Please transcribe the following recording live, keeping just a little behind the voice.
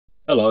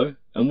Hello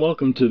and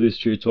welcome to this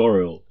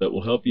tutorial that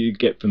will help you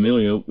get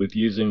familiar with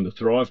using the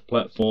THRIVE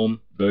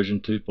platform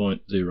version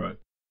 2.0.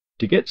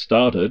 To get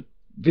started,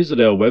 visit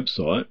our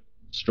website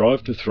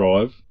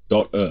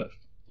strive2thrive.earth.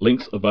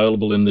 Links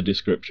available in the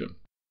description.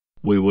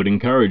 We would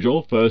encourage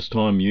all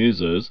first-time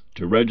users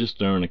to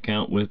register an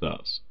account with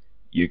us.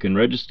 You can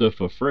register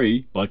for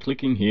free by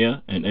clicking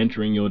here and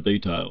entering your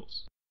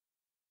details.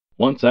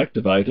 Once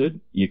activated,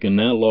 you can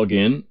now log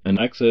in and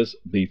access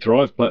the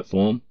THRIVE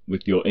platform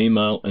with your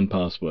email and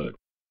password.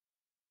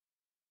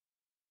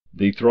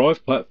 The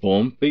THRIVE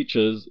platform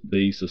features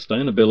the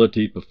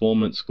Sustainability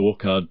Performance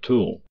Scorecard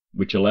tool,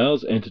 which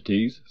allows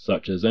entities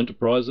such as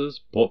enterprises,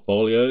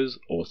 portfolios,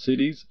 or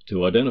cities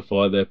to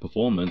identify their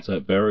performance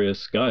at various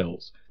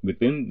scales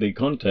within the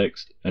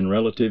context and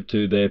relative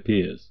to their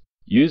peers.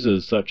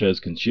 Users such as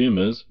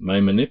consumers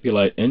may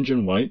manipulate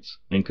engine weights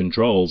and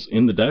controls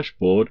in the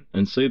dashboard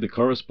and see the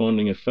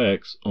corresponding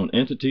effects on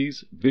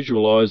entities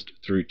visualized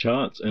through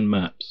charts and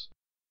maps.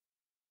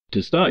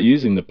 To start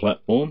using the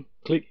platform,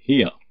 click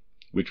here,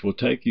 which will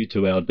take you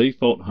to our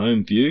default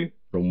home view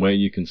from where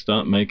you can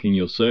start making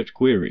your search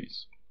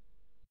queries.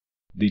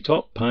 The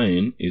top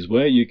pane is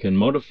where you can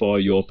modify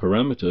your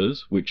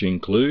parameters, which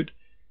include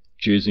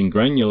choosing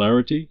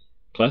granularity,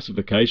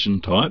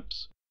 classification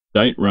types,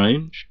 date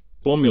range,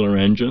 formula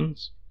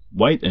engines,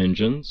 weight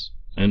engines,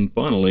 and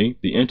finally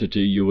the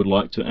entity you would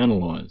like to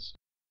analyze.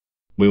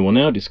 We will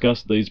now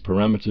discuss these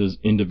parameters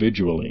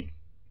individually.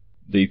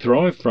 The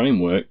THRIVE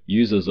framework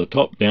uses a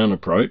top-down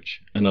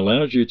approach and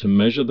allows you to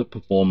measure the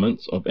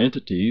performance of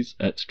entities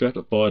at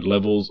stratified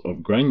levels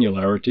of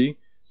granularity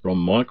from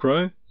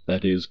micro,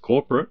 that is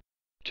corporate,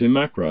 to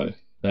macro,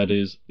 that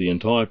is the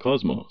entire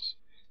cosmos.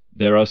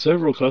 There are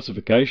several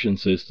classification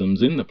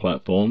systems in the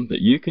platform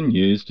that you can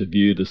use to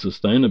view the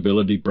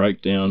sustainability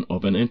breakdown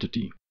of an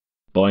entity.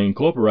 By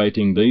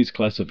incorporating these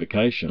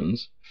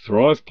classifications,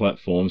 THRIVE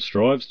platform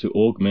strives to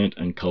augment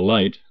and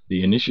collate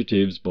the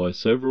initiatives by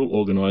several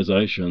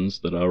organizations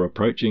that are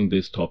approaching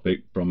this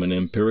topic from an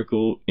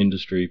empirical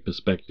industry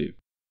perspective.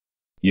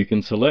 You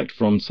can select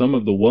from some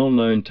of the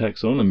well-known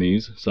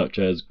taxonomies such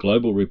as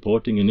Global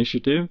Reporting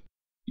Initiative,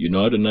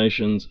 United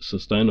Nations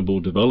Sustainable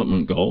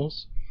Development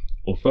Goals,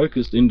 or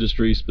focused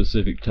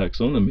industry-specific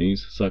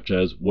taxonomies such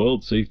as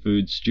World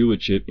Seafood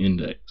Stewardship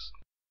Index.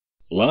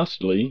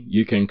 Lastly,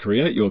 you can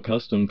create your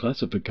custom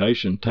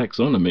classification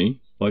taxonomy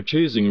by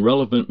choosing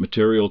relevant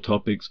material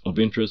topics of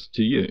interest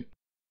to you.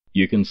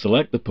 You can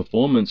select the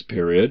performance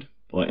period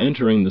by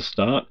entering the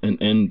start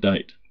and end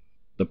date.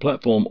 The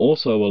platform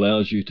also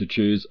allows you to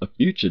choose a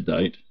future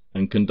date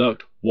and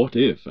conduct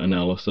what-if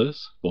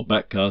analysis for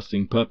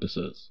backcasting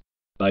purposes.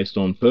 Based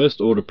on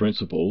first-order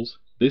principles,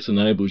 this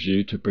enables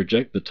you to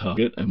project the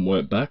target and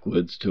work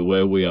backwards to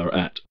where we are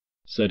at,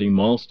 setting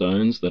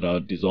milestones that are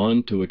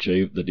designed to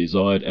achieve the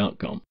desired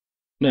outcome.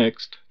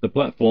 Next, the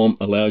platform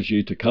allows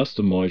you to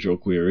customize your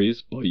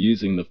queries by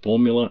using the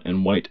formula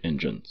and weight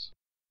engines.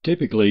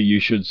 Typically, you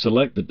should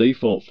select the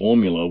default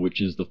formula,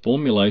 which is the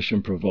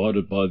formulation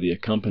provided by the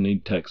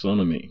accompanied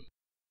taxonomy.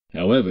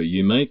 However,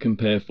 you may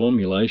compare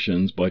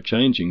formulations by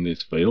changing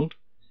this field.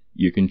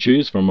 You can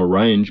choose from a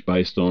range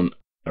based on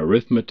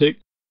arithmetic,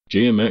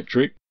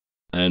 geometric,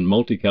 and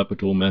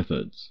multi-capital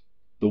methods.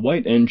 The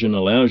weight engine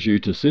allows you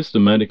to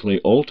systematically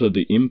alter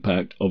the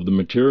impact of the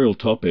material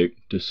topic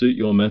to suit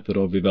your method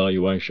of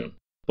evaluation.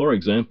 For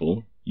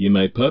example, you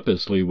may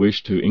purposely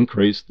wish to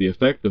increase the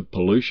effect of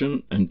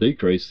pollution and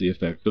decrease the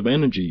effect of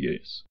energy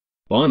use.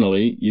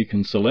 Finally, you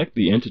can select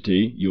the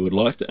entity you would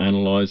like to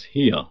analyze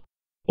here.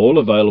 All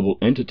available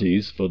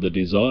entities for the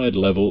desired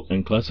level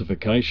and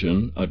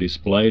classification are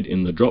displayed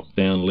in the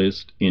drop-down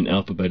list in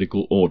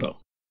alphabetical order.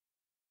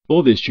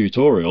 For this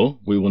tutorial,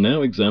 we will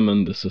now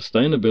examine the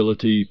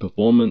sustainability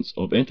performance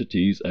of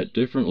entities at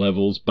different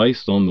levels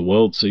based on the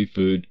World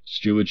Seafood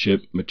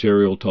Stewardship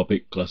Material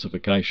Topic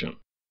classification.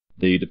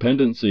 The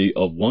dependency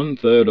of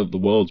 1/3 of the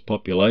world's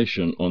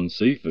population on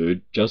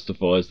seafood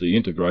justifies the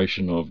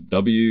integration of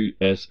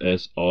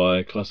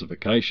WSSI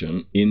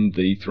classification in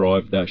the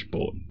THRIVE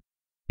dashboard.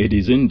 It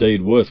is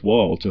indeed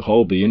worthwhile to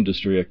hold the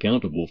industry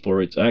accountable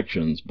for its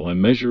actions by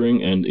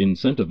measuring and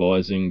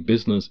incentivizing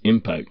business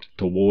impact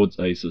towards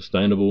a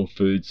sustainable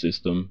food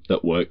system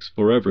that works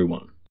for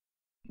everyone.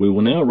 We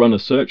will now run a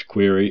search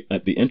query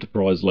at the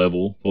enterprise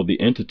level for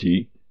the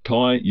entity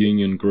Thai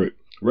Union Group,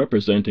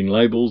 representing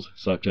labels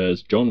such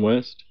as John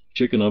West,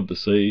 Chicken of the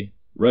Sea,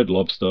 Red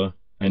Lobster,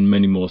 and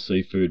many more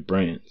seafood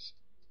brands.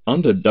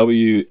 Under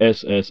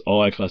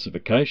WSSI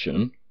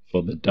classification,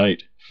 for the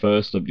date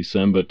 1st of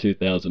December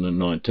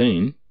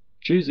 2019,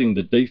 choosing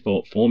the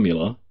default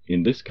formula,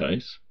 in this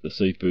case the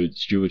Seafood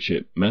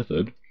Stewardship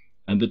method,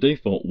 and the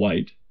default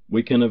weight,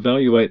 we can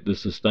evaluate the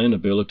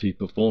sustainability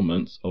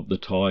performance of the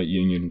Thai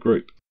Union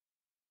Group.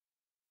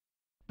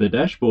 The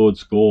dashboard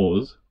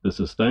scores the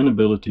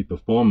sustainability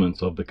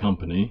performance of the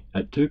company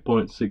at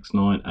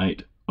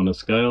 2.698 on a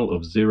scale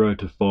of 0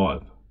 to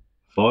 5,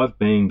 5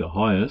 being the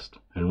highest,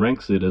 and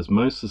ranks it as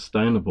most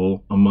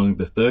sustainable among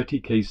the 30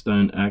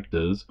 keystone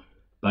actors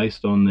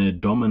based on their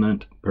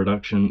dominant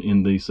production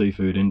in the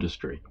seafood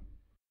industry.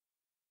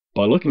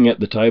 By looking at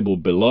the table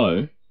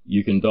below,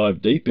 you can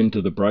dive deep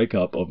into the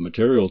breakup of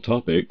material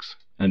topics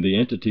and the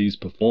entity's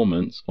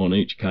performance on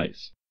each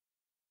case.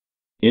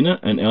 Inner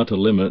and outer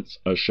limits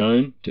are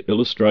shown to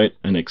illustrate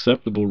an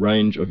acceptable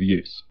range of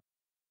use.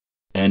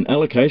 An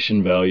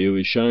allocation value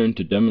is shown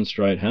to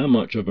demonstrate how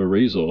much of a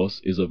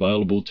resource is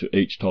available to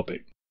each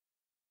topic.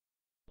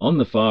 On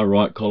the far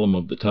right column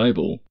of the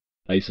table,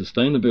 a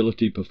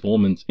Sustainability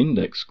Performance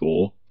Index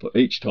score for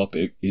each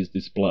topic is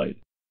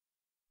displayed.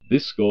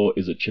 This score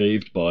is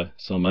achieved by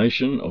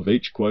summation of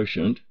each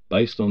quotient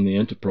based on the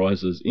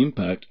enterprise's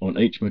impact on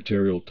each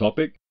material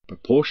topic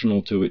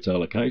proportional to its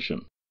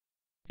allocation.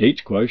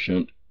 Each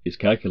quotient is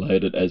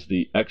calculated as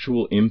the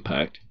actual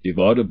impact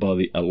divided by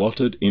the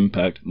allotted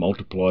impact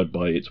multiplied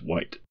by its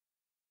weight.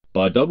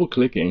 By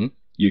double-clicking,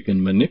 you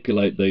can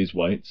manipulate these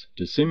weights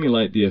to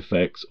simulate the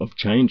effects of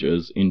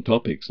changes in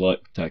topics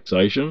like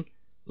taxation,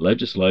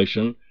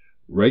 legislation,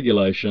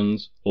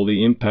 regulations, or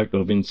the impact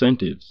of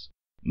incentives.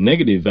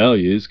 Negative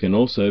values can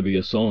also be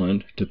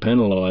assigned to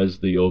penalize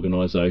the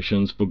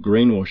organizations for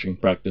greenwashing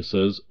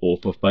practices or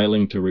for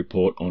failing to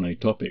report on a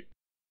topic.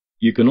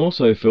 You can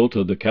also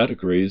filter the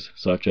categories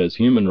such as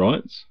human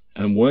rights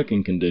and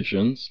working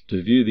conditions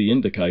to view the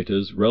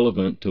indicators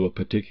relevant to a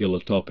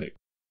particular topic.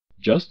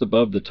 Just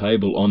above the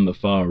table on the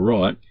far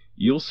right,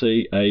 you'll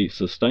see a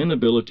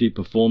Sustainability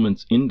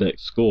Performance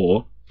Index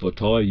score for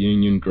Thai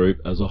Union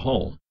Group as a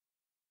whole.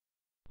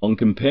 On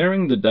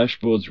comparing the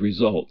dashboard's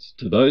results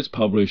to those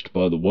published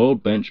by the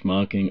World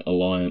Benchmarking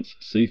Alliance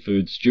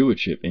Seafood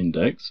Stewardship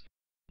Index,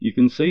 you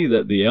can see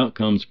that the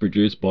outcomes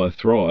produced by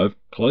THRIVE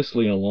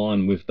closely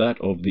align with that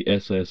of the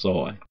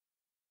SSI.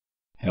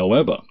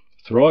 However,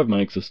 THRIVE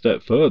makes a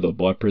step further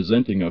by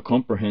presenting a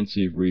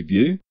comprehensive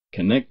review,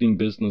 connecting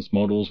business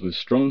models with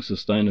strong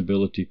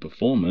sustainability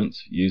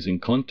performance using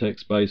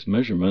context-based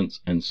measurements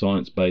and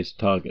science-based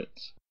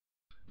targets.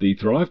 The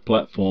THRIVE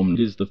platform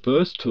is the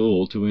first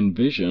tool to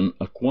envision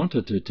a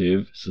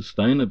quantitative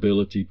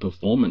sustainability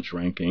performance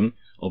ranking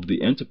of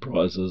the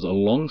enterprises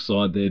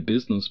alongside their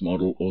business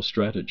model or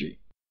strategy.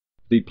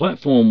 The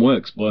platform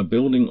works by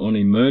building on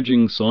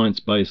emerging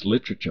science-based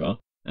literature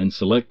and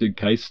selected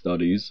case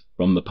studies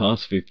from the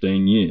past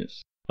 15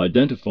 years,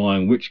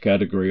 identifying which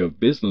category of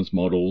business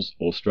models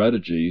or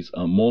strategies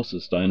are more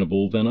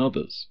sustainable than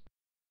others.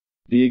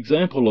 The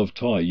example of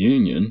Thai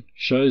Union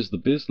shows the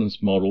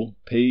business model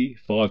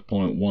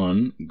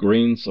P5.1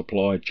 Green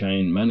Supply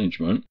Chain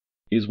Management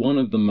is one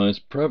of the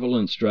most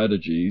prevalent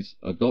strategies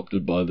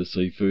adopted by the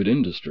seafood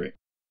industry.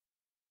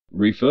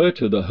 Refer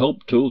to the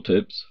Help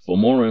Tooltips for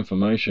more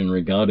information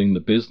regarding the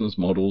business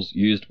models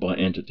used by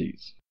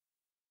entities.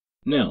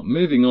 Now,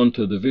 moving on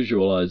to the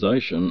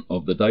visualization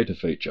of the data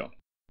feature.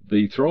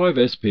 The THRIVE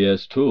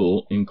SPS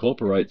tool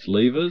incorporates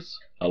levers,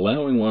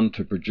 allowing one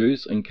to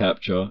produce and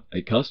capture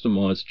a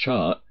customized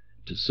chart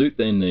to suit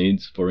their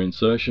needs for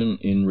insertion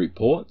in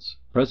reports,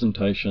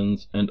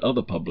 presentations, and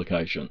other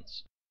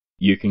publications.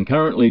 You can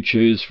currently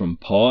choose from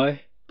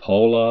pie,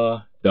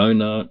 polar,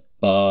 donut,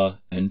 bar,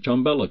 and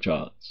chumbella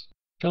charts.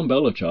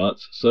 Chumbella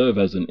charts serve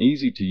as an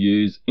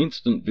easy-to-use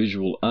instant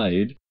visual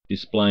aid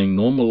displaying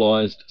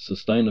normalized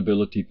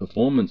sustainability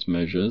performance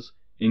measures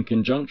in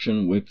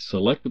conjunction with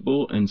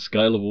selectable and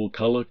scalable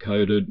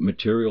color-coded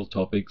material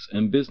topics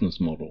and business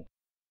model.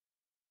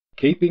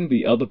 Keeping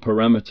the other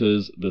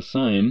parameters the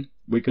same,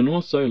 we can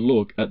also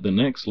look at the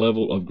next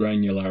level of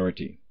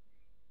granularity.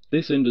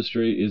 This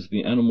industry is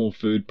the animal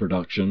food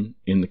production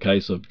in the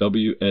case of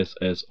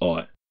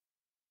WSSI.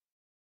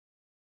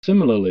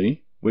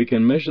 Similarly, we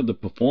can measure the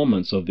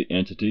performance of the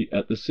entity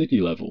at the city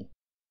level,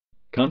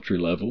 country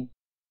level,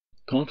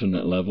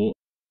 continent level,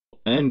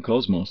 and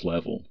cosmos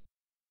level.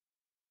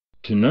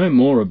 To know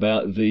more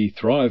about the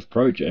THRIVE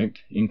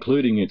project,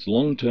 including its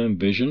long-term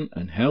vision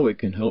and how it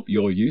can help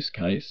your use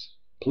case,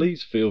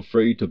 please feel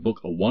free to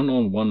book a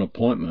one-on-one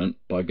appointment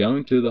by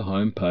going to the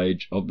home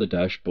page of the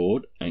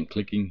dashboard and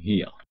clicking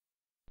here.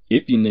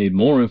 If you need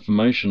more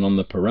information on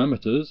the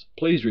parameters,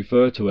 please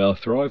refer to our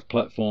THRIVE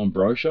platform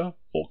brochure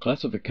or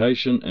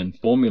classification and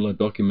formula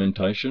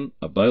documentation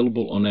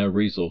available on our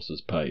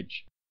resources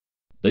page.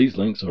 These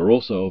links are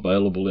also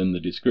available in the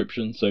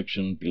description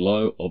section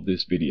below of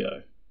this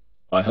video.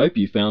 I hope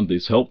you found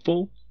this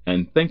helpful,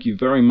 and thank you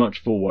very much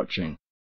for watching.